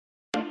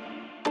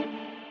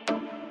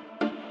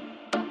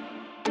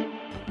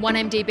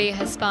1MDB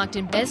has sparked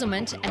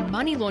embezzlement and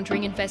money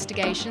laundering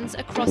investigations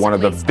across one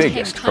of at the least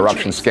biggest 10 corruption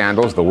countries.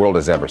 scandals the world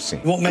has ever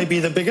seen. What may be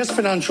the biggest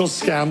financial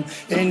scam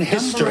in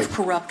history. A number of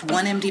corrupt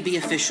 1MDB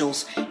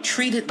officials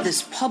treated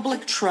this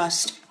public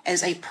trust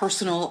as a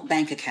personal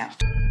bank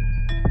account.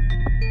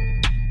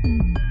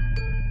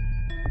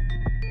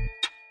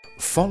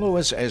 Follow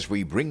us as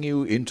we bring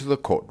you into the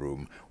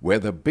courtroom where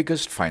the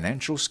biggest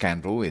financial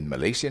scandal in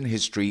Malaysian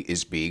history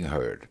is being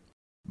heard.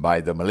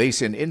 By the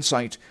Malaysian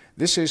Insight,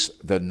 this is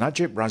the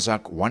Najib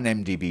Razak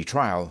 1MDB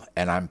trial,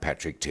 and I'm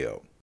Patrick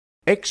Teo.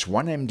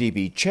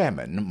 Ex-1MDB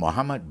chairman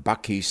Muhammad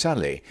Baki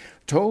Saleh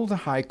told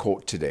the High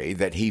Court today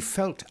that he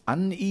felt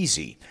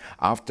uneasy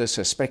after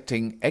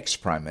suspecting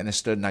ex-Prime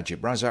Minister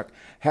Najib Razak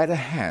had a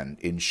hand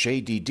in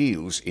shady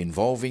deals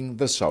involving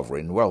the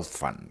Sovereign Wealth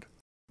Fund.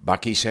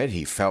 Baki said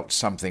he felt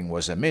something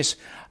was amiss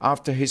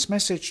after his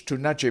message to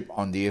Najib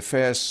on the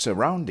affairs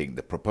surrounding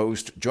the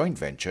proposed joint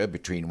venture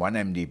between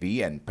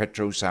 1MDB and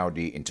Petro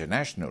Saudi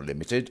International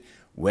Limited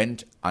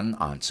went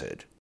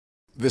unanswered.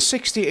 The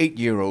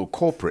 68-year-old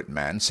corporate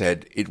man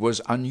said it was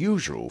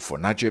unusual for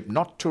Najib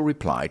not to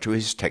reply to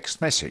his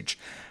text message,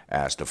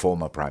 as the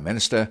former Prime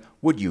Minister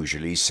would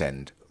usually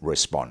send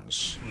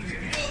response.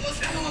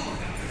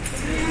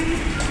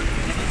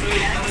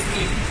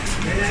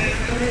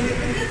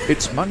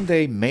 It's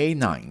Monday, May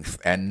 9th,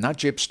 and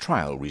Najib's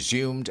trial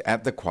resumed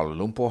at the Kuala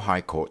Lumpur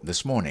High Court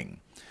this morning.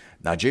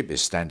 Najib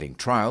is standing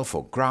trial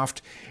for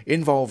graft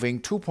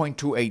involving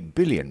 2.28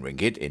 billion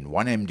ringgit in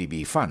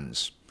 1MDB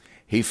funds.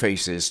 He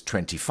faces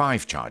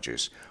 25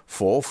 charges,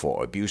 4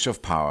 for abuse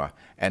of power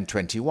and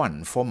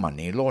 21 for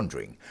money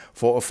laundering,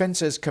 for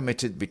offences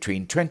committed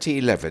between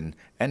 2011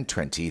 and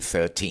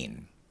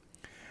 2013.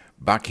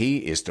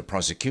 Baki is the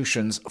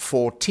prosecution's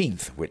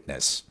 14th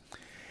witness.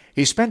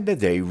 He spent the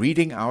day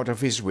reading out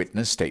of his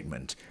witness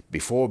statement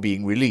before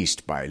being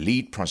released by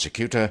lead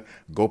prosecutor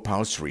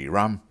Gopal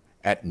Sriram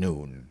at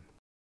noon.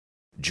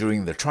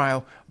 During the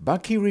trial,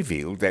 Baki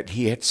revealed that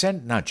he had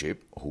sent Najib,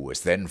 who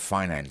was then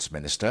finance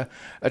minister,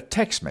 a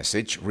text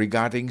message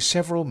regarding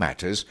several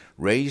matters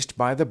raised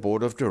by the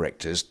board of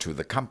directors to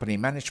the company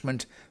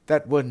management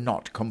that were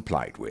not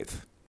complied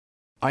with.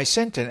 I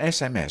sent an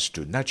SMS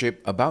to Najib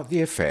about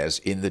the affairs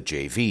in the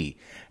JV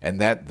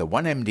and that the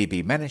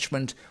 1MDB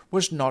management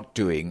was not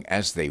doing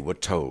as they were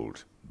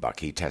told,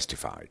 Baki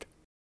testified.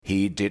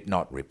 He did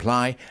not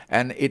reply,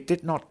 and it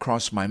did not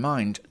cross my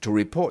mind to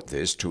report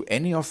this to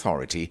any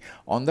authority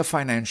on the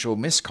financial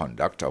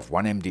misconduct of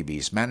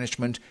 1MDB's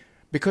management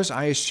because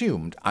I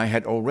assumed I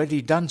had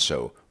already done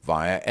so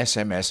via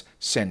SMS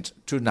sent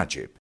to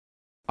Najib.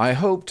 I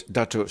hoped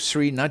Datuk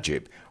Sri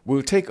Najib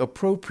will take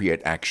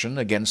appropriate action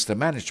against the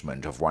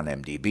management of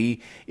 1MDB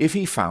if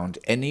he found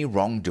any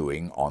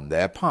wrongdoing on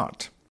their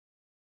part.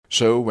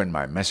 So when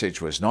my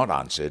message was not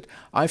answered,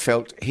 I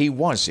felt he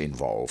was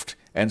involved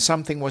and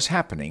something was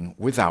happening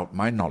without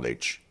my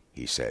knowledge,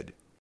 he said.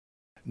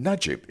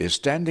 Najib is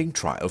standing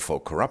trial for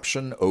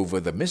corruption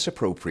over the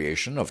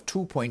misappropriation of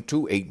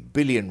 2.28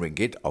 billion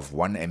ringgit of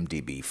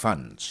 1MDB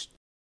funds.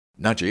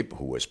 Najib,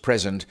 who was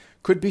present,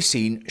 could be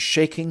seen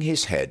shaking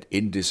his head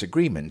in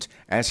disagreement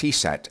as he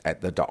sat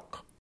at the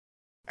dock.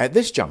 At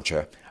this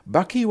juncture,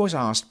 Baki was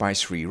asked by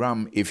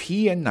Sriram if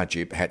he and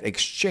Najib had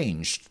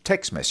exchanged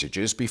text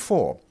messages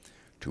before,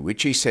 to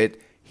which he said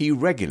he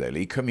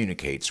regularly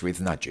communicates with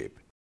Najib.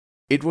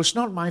 It was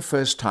not my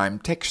first time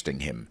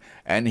texting him,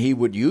 and he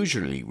would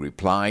usually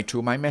reply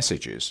to my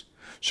messages,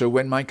 so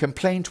when my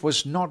complaint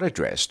was not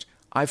addressed,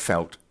 I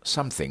felt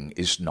something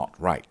is not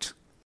right.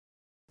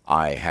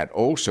 I had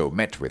also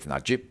met with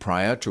Najib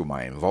prior to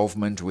my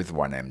involvement with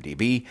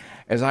 1MDB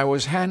as I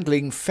was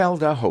handling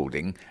Felda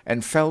Holding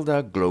and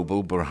Felda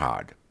Global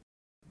Berhad.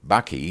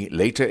 Baki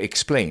later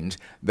explained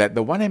that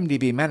the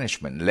 1MDB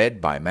management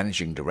led by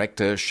Managing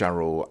Director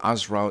Sharul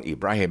Azral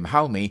Ibrahim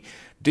Halmi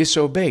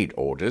disobeyed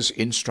orders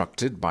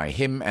instructed by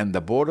him and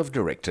the board of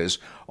directors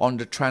on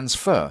the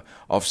transfer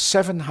of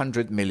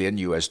 $700 million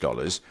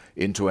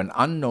into an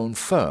unknown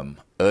firm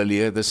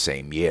earlier the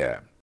same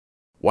year.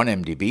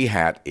 1MDB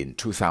had, in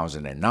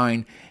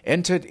 2009,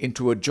 entered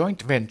into a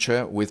joint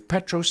venture with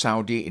Petro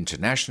Saudi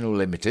International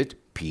Limited,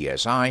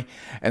 PSI,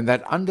 and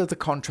that under the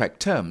contract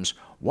terms,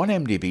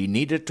 1MDB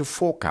needed to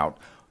fork out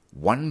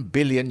 $1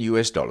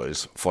 billion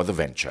for the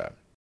venture.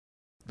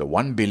 The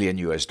 $1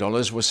 billion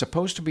was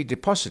supposed to be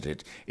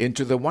deposited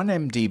into the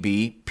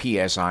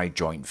 1MDB PSI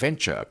joint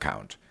venture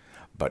account,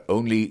 but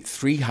only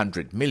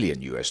 $300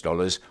 million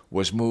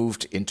was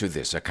moved into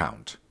this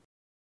account.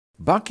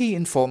 Baki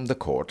informed the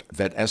court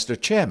that as the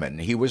chairman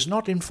he was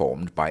not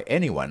informed by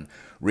anyone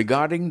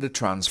regarding the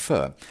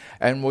transfer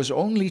and was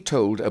only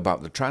told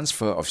about the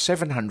transfer of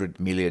 $700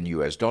 million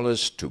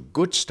to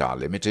Good Star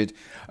Limited,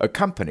 a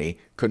company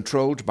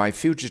controlled by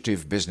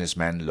fugitive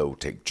businessman Low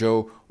Tek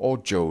Joe or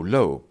Joe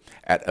Low,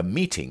 at a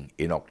meeting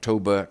in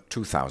October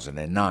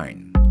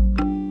 2009.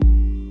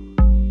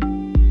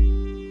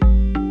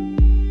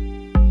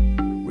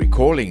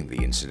 Recalling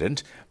the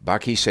incident,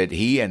 Baki said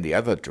he and the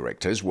other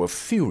directors were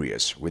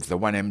furious with the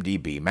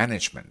 1MDB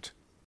management.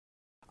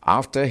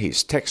 After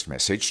his text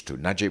message to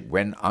Najib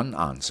went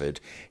unanswered,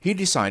 he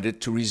decided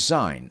to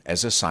resign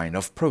as a sign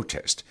of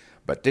protest,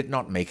 but did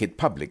not make it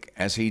public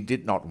as he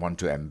did not want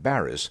to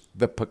embarrass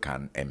the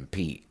Pekan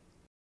MP.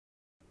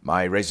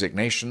 My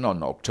resignation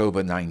on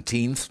October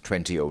 19,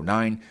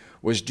 2009,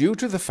 was due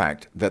to the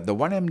fact that the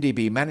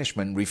 1MDB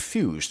management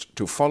refused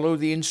to follow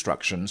the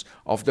instructions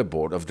of the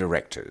board of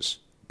directors,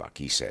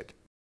 Bucky said.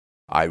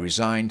 I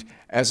resigned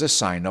as a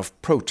sign of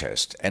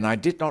protest, and I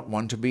did not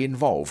want to be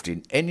involved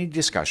in any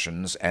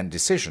discussions and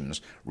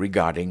decisions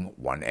regarding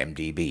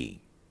 1MDB.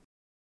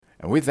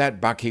 And with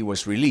that, Bucky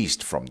was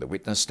released from the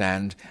witness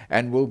stand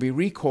and will be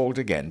recalled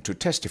again to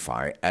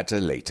testify at a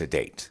later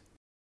date.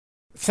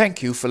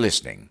 Thank you for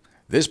listening.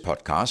 This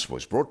podcast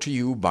was brought to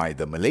you by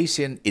the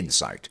Malaysian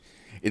Insight.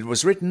 It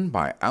was written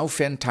by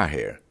Alfian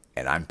Tahir,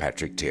 and I'm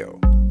Patrick Teo.